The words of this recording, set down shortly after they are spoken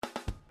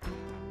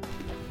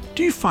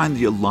Do you find that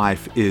your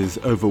life is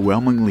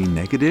overwhelmingly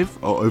negative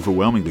or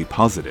overwhelmingly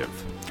positive?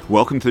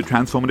 Welcome to the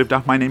Transformative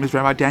Daf. My name is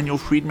Rabbi Daniel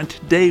Friedman.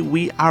 Today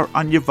we are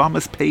on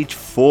Yevamos page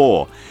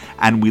 4,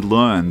 and we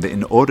learn that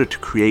in order to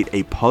create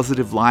a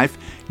positive life,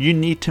 you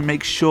need to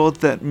make sure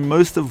that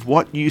most of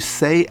what you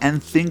say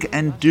and think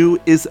and do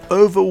is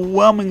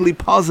overwhelmingly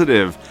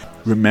positive.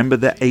 Remember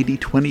the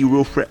 80-20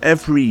 rule. For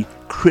every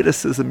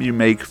criticism you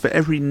make, for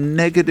every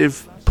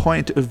negative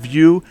point of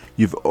view,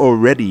 you've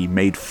already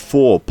made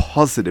 4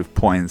 positive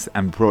points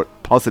and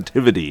brought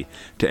positivity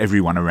to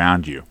everyone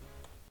around you.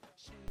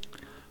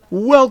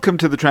 Welcome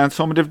to the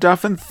Transformative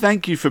Daf, and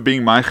thank you for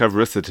being my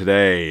chavrissa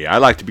today. I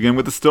like to begin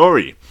with a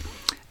story.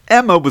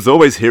 Emma was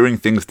always hearing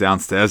things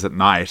downstairs at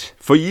night.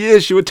 For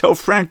years she would tell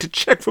Frank to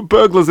check for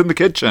burglars in the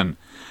kitchen.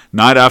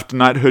 Night after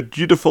night her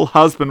dutiful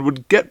husband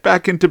would get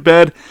back into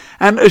bed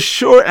and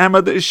assure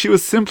Emma that she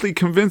was simply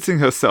convincing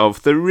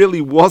herself there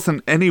really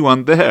wasn't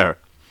anyone there.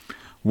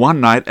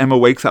 One night Emma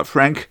wakes up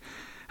Frank,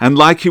 and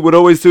like he would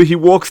always do, he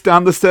walks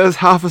down the stairs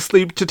half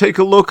asleep to take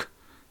a look.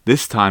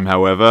 This time,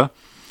 however,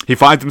 he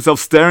finds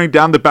himself staring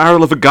down the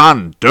barrel of a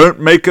gun.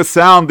 "Don't make a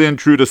sound," the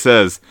intruder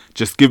says.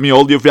 "Just give me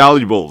all your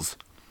valuables."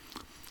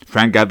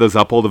 Frank gathers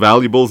up all the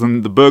valuables,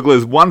 and the burglar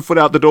is 1 foot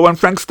out the door when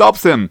Frank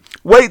stops him.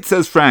 "Wait,"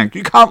 says Frank,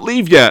 "you can't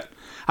leave yet.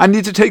 I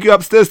need to take you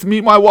upstairs to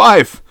meet my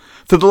wife.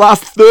 For the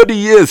last 30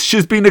 years,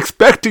 she's been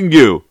expecting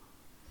you."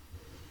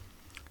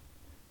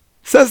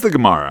 Says the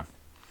Gemara,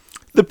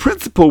 the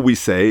principle, we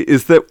say,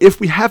 is that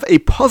if we have a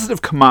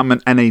positive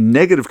commandment and a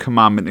negative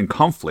commandment in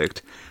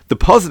conflict, the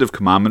positive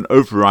commandment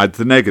overrides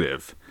the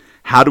negative.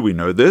 How do we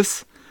know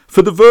this?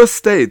 For the verse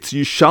states,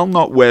 "You shall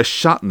not wear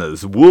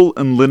shatnez, wool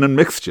and linen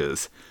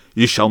mixtures.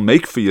 You shall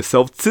make for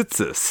yourself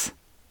tzitzis."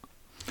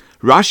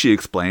 Rashi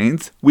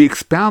explains, we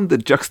expound the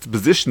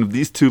juxtaposition of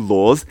these two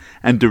laws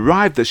and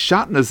derive that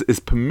shatnez is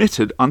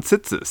permitted on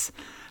tzitzis.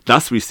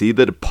 Thus we see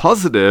that a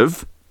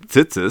positive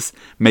tzitzis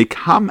may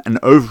come and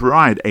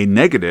override a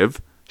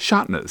negative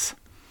shatnez.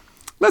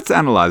 Let's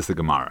analyze the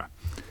Gemara.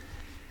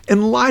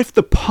 In life,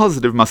 the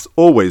positive must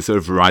always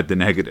override the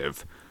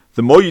negative.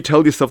 The more you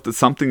tell yourself that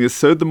something is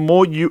so, the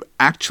more you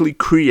actually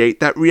create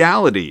that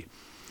reality.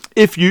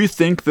 If you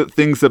think that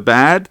things are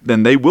bad,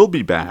 then they will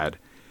be bad.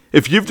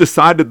 If you've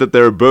decided that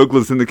there are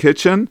burglars in the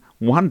kitchen,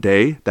 one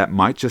day that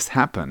might just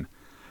happen.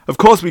 Of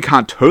course, we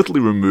can't totally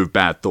remove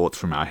bad thoughts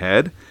from our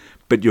head,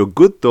 but your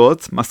good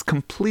thoughts must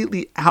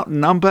completely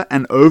outnumber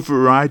and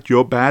override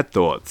your bad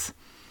thoughts.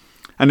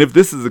 And if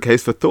this is the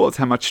case for thoughts,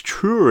 how much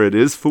truer it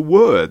is for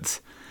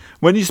words.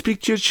 When you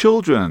speak to your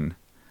children,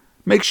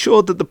 make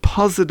sure that the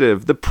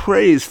positive, the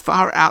praise,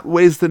 far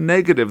outweighs the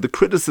negative, the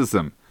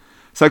criticism.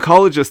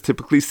 Psychologists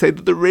typically say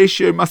that the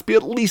ratio must be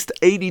at least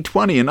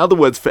 80-20. In other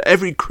words, for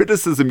every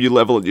criticism you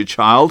level at your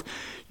child,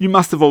 you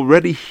must have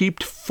already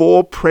heaped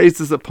 4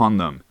 praises upon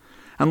them.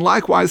 And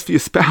likewise for your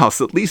spouse,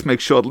 at least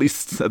make sure, at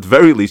the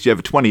very least, you have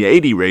a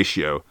 20-80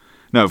 ratio.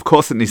 No, of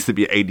course it needs to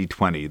be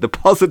 80-20. The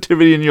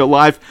positivity in your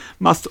life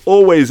must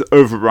always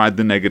override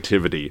the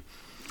negativity.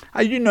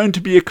 Are you known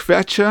to be a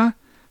kvetcher?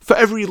 For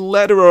every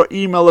letter or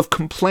email of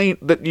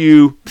complaint that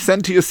you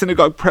send to your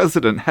synagogue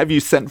president, have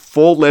you sent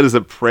 4 letters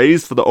of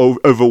praise for the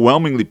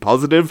overwhelmingly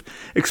positive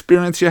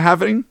experience you're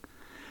having?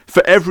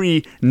 For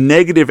every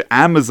negative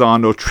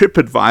Amazon or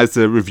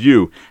TripAdvisor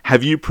review,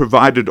 have you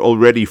provided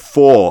already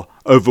 4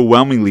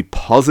 overwhelmingly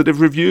positive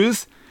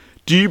reviews?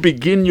 Do you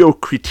begin your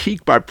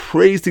critique by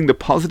praising the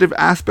positive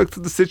aspects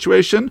of the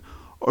situation,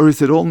 or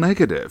is it all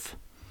negative?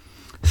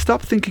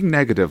 Stop thinking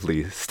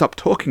negatively. Stop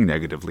talking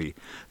negatively.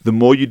 The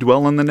more you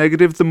dwell on the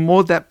negative, the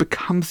more that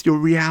becomes your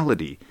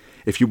reality.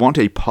 If you want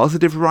a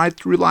positive ride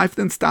through life,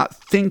 then start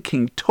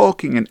thinking,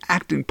 talking, and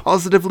acting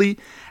positively,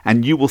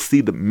 and you will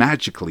see that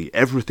magically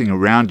everything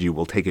around you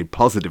will take a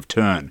positive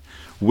turn.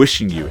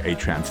 Wishing you a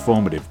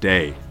transformative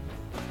day.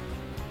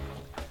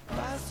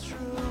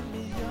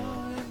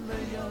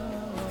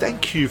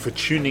 Thank you for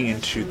tuning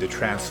into the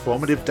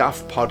Transformative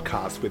Daf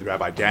podcast with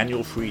Rabbi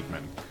Daniel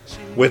Friedman.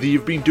 Whether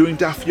you've been doing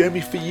Daf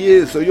Yomi for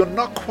years or you're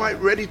not quite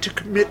ready to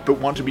commit but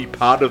want to be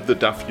part of the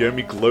Daf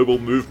Yomi global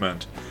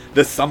movement,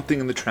 there's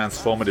something in the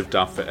Transformative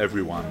Daf for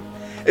everyone.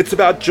 It's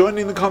about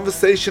joining the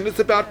conversation. It's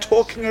about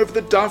talking over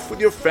the Daf with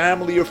your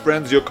family, your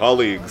friends, your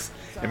colleagues.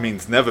 It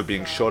means never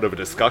being short of a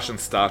discussion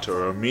starter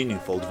or a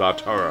meaningful Dvar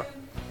Torah.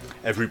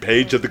 Every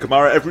page of the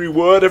Gemara, every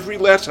word, every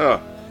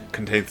letter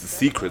contains the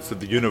secrets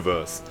of the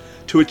universe.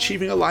 To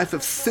achieving a life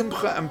of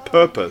simcha and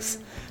purpose,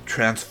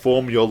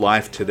 transform your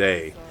life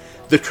today.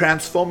 The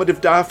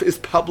Transformative Daf is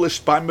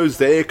published by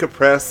Mosaic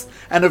Press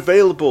and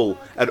available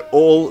at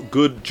all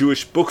good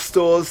Jewish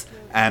bookstores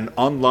and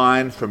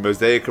online from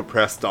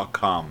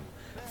mosaicpress.com.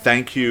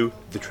 Thank you,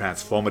 the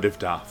Transformative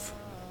Daf.